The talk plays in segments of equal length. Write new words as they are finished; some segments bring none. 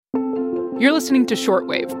You're listening to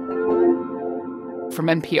Shortwave from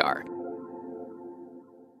NPR.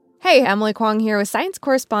 Hey, Emily Kwong here with science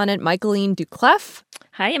correspondent Michaeline Doucleff.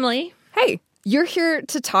 Hi, Emily. Hey, you're here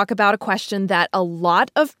to talk about a question that a lot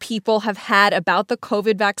of people have had about the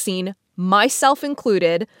COVID vaccine, myself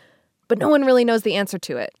included, but no one really knows the answer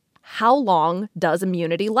to it. How long does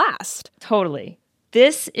immunity last? Totally.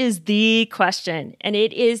 This is the question, and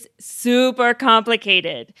it is super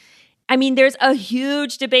complicated. I mean, there's a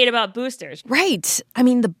huge debate about boosters. Right. I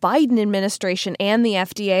mean, the Biden administration and the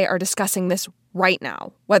FDA are discussing this right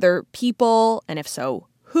now, whether people, and if so,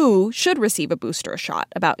 who, should receive a booster shot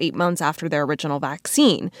about 8 months after their original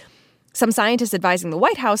vaccine. Some scientists advising the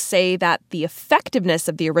White House say that the effectiveness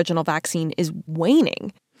of the original vaccine is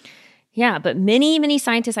waning. Yeah, but many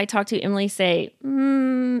scientists I talk to, Emily, say,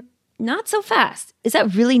 not so fast. Is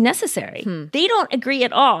that really necessary? They don't agree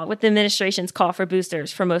at all with the administration's call for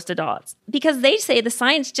boosters for most adults because they say the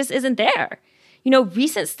science just isn't there. You know,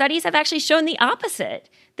 recent studies have actually shown the opposite,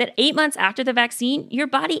 that 8 months after the vaccine, your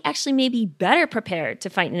body actually may be better prepared to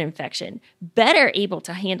fight an infection, better able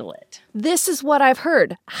to handle it. This is what I've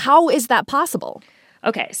heard. How is that possible?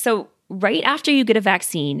 Okay, so right after you get a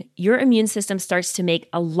vaccine, your immune system starts to make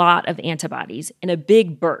a lot of antibodies in a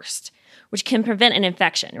big burst, which can prevent an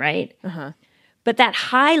infection, right? But that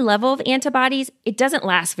high level of antibodies, it doesn't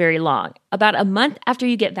last very long. About a month after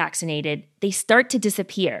you get vaccinated, they start to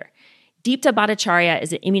disappear. Deepta Bhattacharya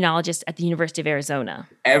is an immunologist at the University of Arizona.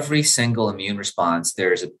 Every single immune response,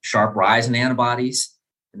 there's a sharp rise in antibodies,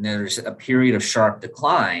 and there's a period of sharp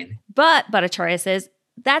decline. But Bhattacharya says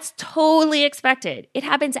that's totally expected. It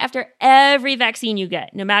happens after every vaccine you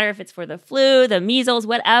get, no matter if it's for the flu, the measles,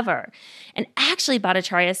 whatever. And actually,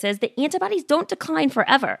 Bhattacharya says the antibodies don't decline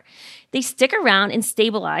forever. They stick around and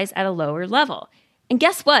stabilize at a lower level. And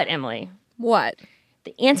guess what, Emily? What?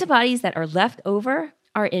 The antibodies that are left over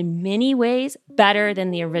are in many ways better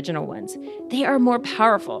than the original ones. They are more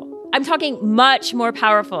powerful. I'm talking much more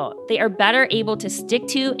powerful. They are better able to stick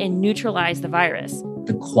to and neutralize the virus.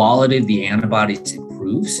 The quality of the antibodies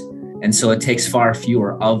improves, and so it takes far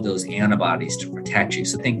fewer of those antibodies to protect you.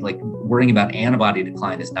 So think like worrying about antibody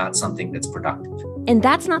decline is not something that's productive. And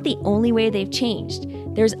that's not the only way they've changed.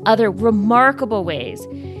 There's other remarkable ways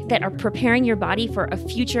that are preparing your body for a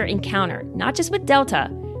future encounter, not just with Delta,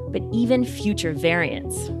 but even future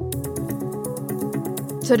variants.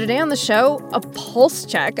 So today on the show, a pulse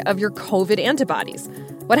check of your COVID antibodies.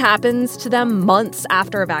 What happens to them months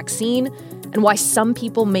after a vaccine, and why some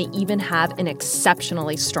people may even have an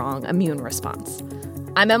exceptionally strong immune response.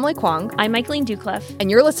 I'm Emily Kwong. I'm Michaeline Doucleff.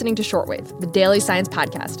 And you're listening to Shortwave, the daily science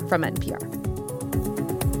podcast from NPR.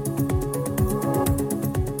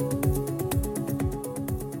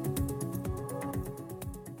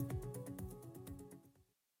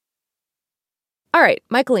 All right,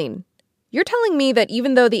 Michaeline, you're telling me that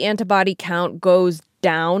even though the antibody count goes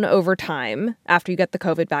down over time after you get the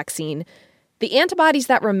COVID vaccine, the antibodies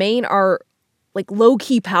that remain are like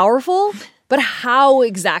low-key powerful? But how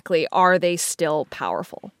exactly are they still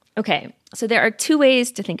powerful? Okay, so there are two ways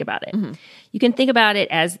to think about it. You can think about it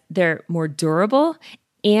as they're more durable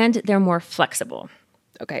and they're more flexible.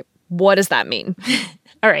 Okay, what does that mean?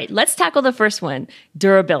 All right, let's tackle the first one,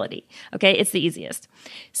 durability. Okay, it's the easiest.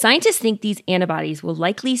 Scientists think these antibodies will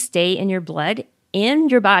likely stay in your blood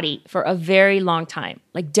and your body for a very long time,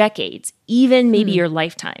 like decades, even maybe your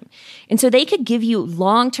lifetime. And so they could give you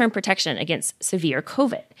long-term protection against severe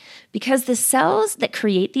COVID because the cells that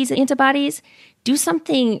create these antibodies do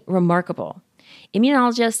something remarkable.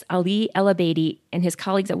 Immunologist Ali El-Abadi and his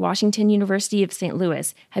colleagues at Washington University of St.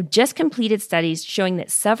 Louis have just completed studies showing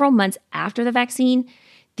that several months after the vaccine,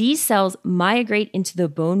 these cells migrate into the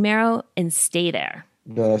bone marrow and stay there.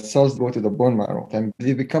 The cells go to the bone marrow and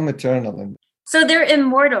they become eternal. And so they're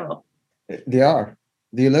immortal. they are.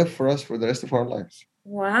 They live for us for the rest of our lives.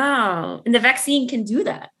 Wow. And the vaccine can do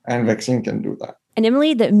that. And vaccine can do that. And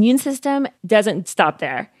Emily, the immune system doesn't stop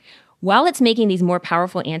there. While it's making these more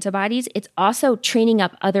powerful antibodies, it's also training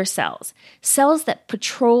up other cells that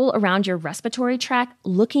patrol around your respiratory tract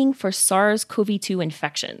looking for SARS-CoV-2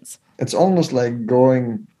 infections. It's almost like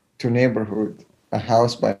going to neighborhood, a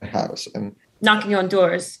house by house, and knocking on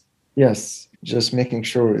doors. Yes, just making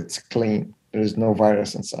sure it's clean. There's no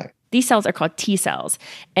virus inside. These cells are called T cells,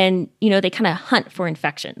 and, they kind of hunt for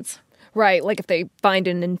infections. Right, like if they find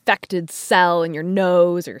an infected cell in your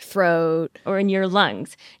nose or throat. Or in your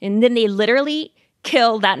lungs. And then they literally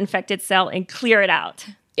kill that infected cell and clear it out.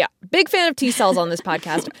 Yeah, big fan of T cells on this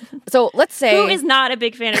podcast. So let's say... Who is not a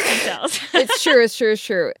big fan of T cells? It's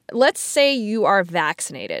true. Let's say you are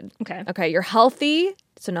vaccinated. Okay, you're healthy,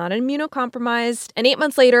 so not immunocompromised. And 8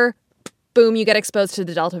 months later, boom, you get exposed to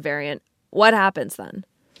the Delta variant. what happens then?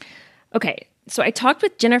 Okay, so I talked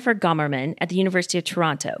with Jennifer Gummerman at the University of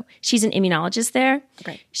Toronto. She's an immunologist there.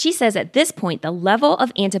 Okay. She says at this point, the level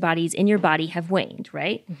of antibodies in your body have waned,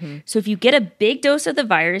 right? Mm-hmm. So if you get a big dose of the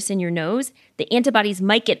virus in your nose, the antibodies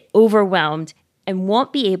might get overwhelmed and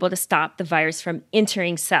won't be able to stop the virus from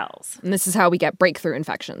entering cells. And this is how we get breakthrough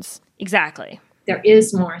infections. Exactly. There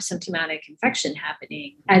is more symptomatic infection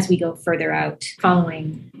happening as we go further out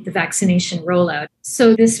following the vaccination rollout.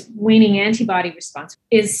 So this waning antibody response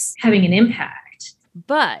is having an impact.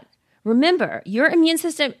 But remember, your immune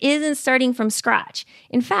system isn't starting from scratch.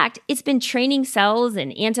 In fact, it's been training cells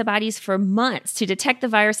and antibodies for months to detect the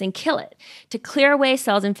virus and kill it, to clear away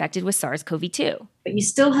cells infected with SARS-CoV-2. But you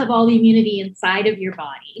still have all the immunity inside of your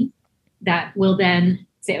body that will then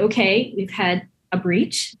say, okay, we've had a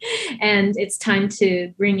breach, and it's time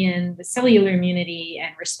to bring in the cellular immunity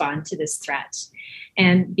and respond to this threat.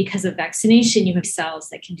 And because of vaccination, you have cells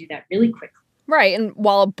that can do that really quickly. Right. And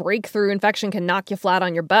while a breakthrough infection can knock you flat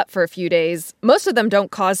on your butt for a few days, most of them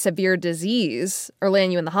don't cause severe disease or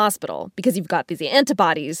land you in the hospital because you've got these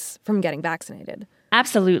antibodies from getting vaccinated.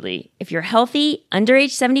 Absolutely. If you're healthy, under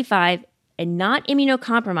age 75, and not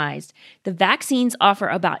immunocompromised, the vaccines offer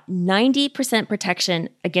about 90% protection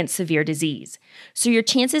against severe disease. So your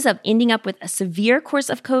chances of ending up with a severe course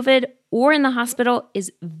of COVID or in the hospital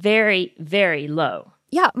is very, very low.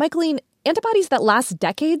 Yeah, Michaeline, antibodies that last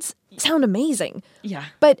decades sound amazing. Yeah.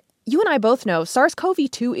 But you and I both know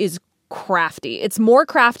SARS-CoV-2 is crafty. It's more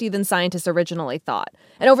crafty than scientists originally thought.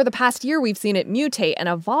 And over the past year, we've seen it mutate and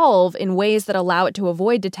evolve in ways that allow it to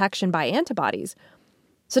avoid detection by antibodies.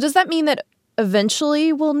 So does that mean that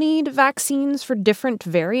eventually we'll need vaccines for different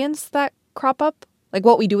variants that crop up, like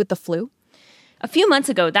what we do with the flu? A few months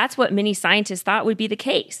ago, that's what many scientists thought would be the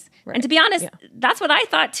case. Right. And to be honest, that's what I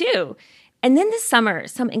thought too. And then this summer,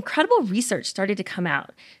 some incredible research started to come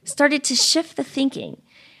out, started to shift the thinking,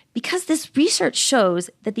 because this research shows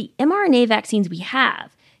that the mRNA vaccines we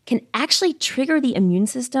have can actually trigger the immune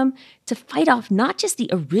system to fight off not just the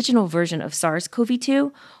original version of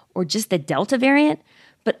SARS-CoV-2 or just the Delta variant,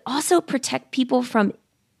 but also protect people from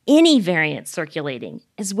any variant circulating,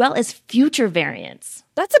 as well as future variants.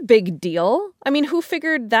 That's a big deal. I mean, who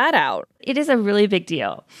figured that out? It is a really big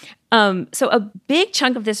deal. So a big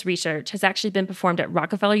chunk of this research has actually been performed at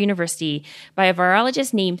Rockefeller University by a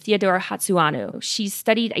virologist named Theodora Hatsuano. She's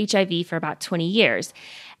studied HIV for about 20 years.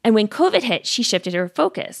 And when COVID hit, she shifted her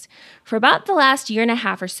focus. For about the last year and a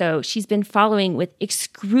half or so, she's been following with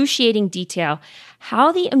excruciating detail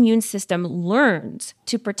how the immune system learns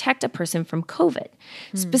to protect a person from COVID.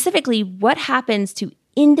 Specifically, what happens to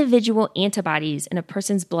individual antibodies in a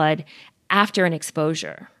person's blood after an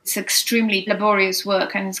exposure. It's extremely laborious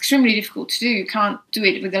work and it's extremely difficult to do. You can't do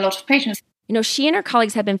it with a lot of patients. You know, she and her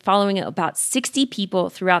colleagues have been following about 60 people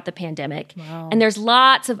throughout the pandemic. Wow. And there's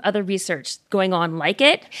lots of other research going on like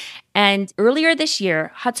it. And earlier this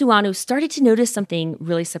year, Hatsuano started to notice something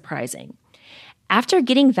really surprising. After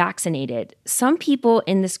getting vaccinated, some people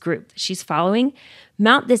in this group that she's following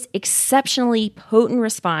mount this exceptionally potent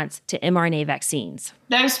response to mRNA vaccines.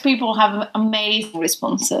 Those people have amazing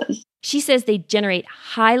responses. She says they generate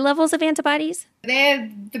high levels of antibodies. They're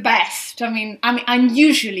the best. I mean,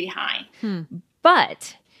 unusually high.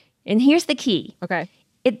 But, and here's the key. Okay.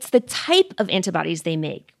 It's the type of antibodies they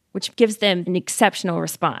make, which gives them an exceptional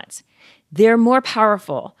response. They're more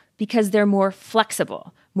powerful because they're more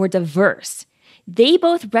flexible, more diverse. They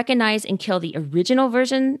both recognize and kill the original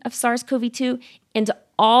version of SARS-CoV-2 and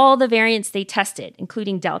all the variants they tested,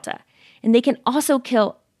 including Delta. And they can also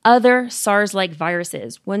kill other SARS-like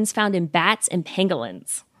viruses, ones found in bats and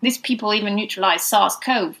pangolins. These people even neutralize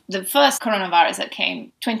SARS-CoV, the first coronavirus that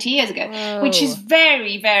came 20 years ago, which is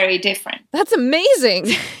very, very different. That's amazing.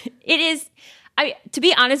 It is. To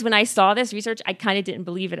be honest, when I saw this research, I kind of didn't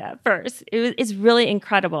believe it at first. It's really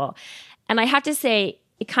incredible. And I have to say,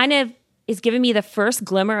 it kind of is giving me the first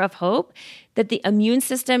glimmer of hope that the immune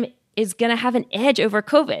system is going to have an edge over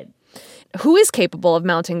COVID. Who is capable of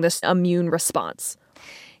mounting this immune response?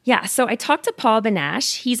 Yeah, so I talked to Paul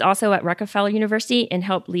Benash. He's also at Rockefeller University and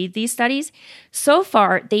helped lead these studies. So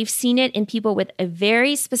far, they've seen it in people with a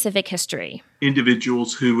very specific history.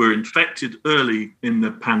 Individuals who were infected early in the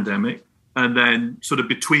pandemic, and then sort of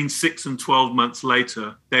between 6 and 12 months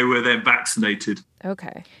later, they were then vaccinated.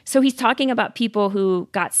 Okay. So he's talking about people who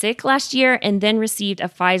got sick last year and then received a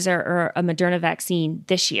Pfizer or a Moderna vaccine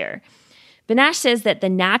this year. Benash says that the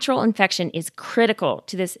natural infection is critical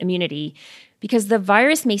to this immunity because the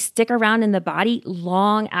virus may stick around in the body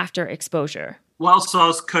long after exposure. While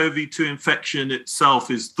SARS-CoV-2 infection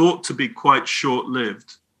itself is thought to be quite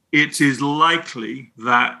short-lived, it is likely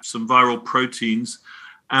that some viral proteins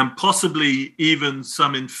and possibly even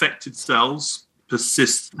some infected cells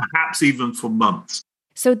persist, perhaps even for months.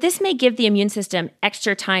 So this may give the immune system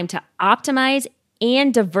extra time to optimize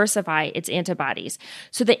and diversify its antibodies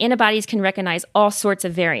so that antibodies can recognize all sorts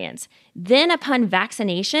of variants. Then upon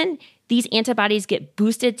vaccination, these antibodies get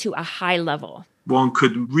boosted to a high level. One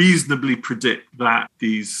could reasonably predict that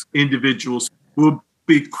these individuals will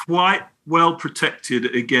be quite well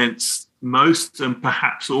protected against most and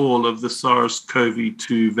perhaps all of the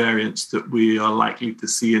SARS-CoV-2 variants that we are likely to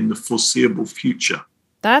see in the foreseeable future.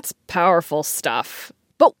 That's powerful stuff.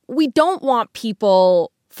 But we don't want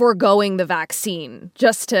people foregoing the vaccine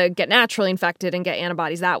just to get naturally infected and get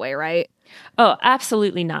antibodies that way, right? Oh,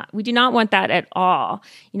 absolutely not. We do not want that at all.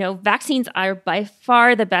 Vaccines are by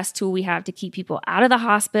far the best tool we have to keep people out of the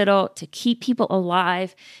hospital, to keep people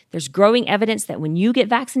alive. There's growing evidence that when you get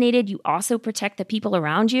vaccinated, you also protect the people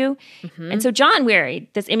around you. Mm-hmm. And so John Weary,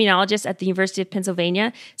 this immunologist at the University of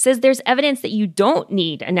Pennsylvania, says there's evidence that you don't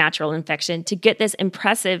need a natural infection to get this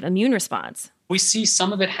impressive immune response. We see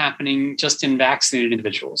some of it happening just in vaccinated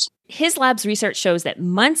individuals. His lab's research shows that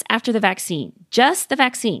months after the vaccine, just the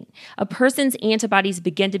vaccine, a person's antibodies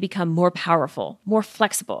begin to become more powerful, more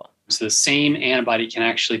flexible. So the same antibody can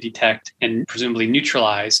actually detect and presumably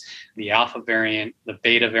neutralize the alpha variant, the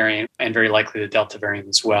beta variant, and very likely the delta variant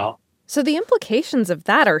as well. So the implications of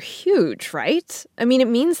that are huge, right? I mean, it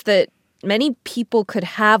means that many people could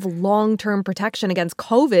have long-term protection against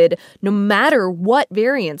COVID no matter what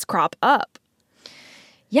variants crop up.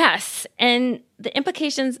 Yes, and the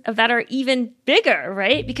implications of that are even bigger,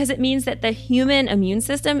 right? Because it means that the human immune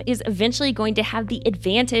system is eventually going to have the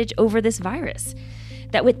advantage over this virus.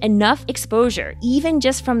 That with enough exposure, even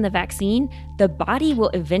just from the vaccine, the body will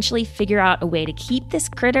eventually figure out a way to keep this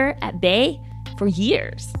critter at bay for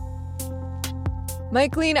years.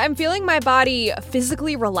 Mykelene, I'm feeling my body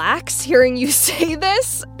physically relax hearing you say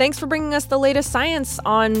this. Thanks for bringing us the latest science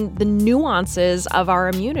on the nuances of our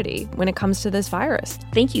immunity when it comes to this virus.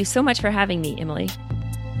 Thank you so much for having me, Emily.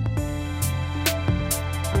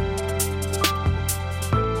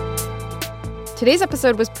 Today's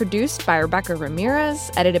episode was produced by Rebecca Ramirez,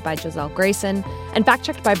 edited by Giselle Grayson, and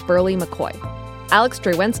fact-checked by Burley McCoy. Alex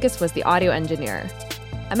Drewenskus was the audio engineer.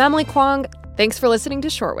 I'm Emily Kwong. Thanks for listening to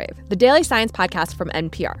Shortwave, the daily science podcast from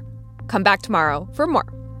NPR. Come back tomorrow for more.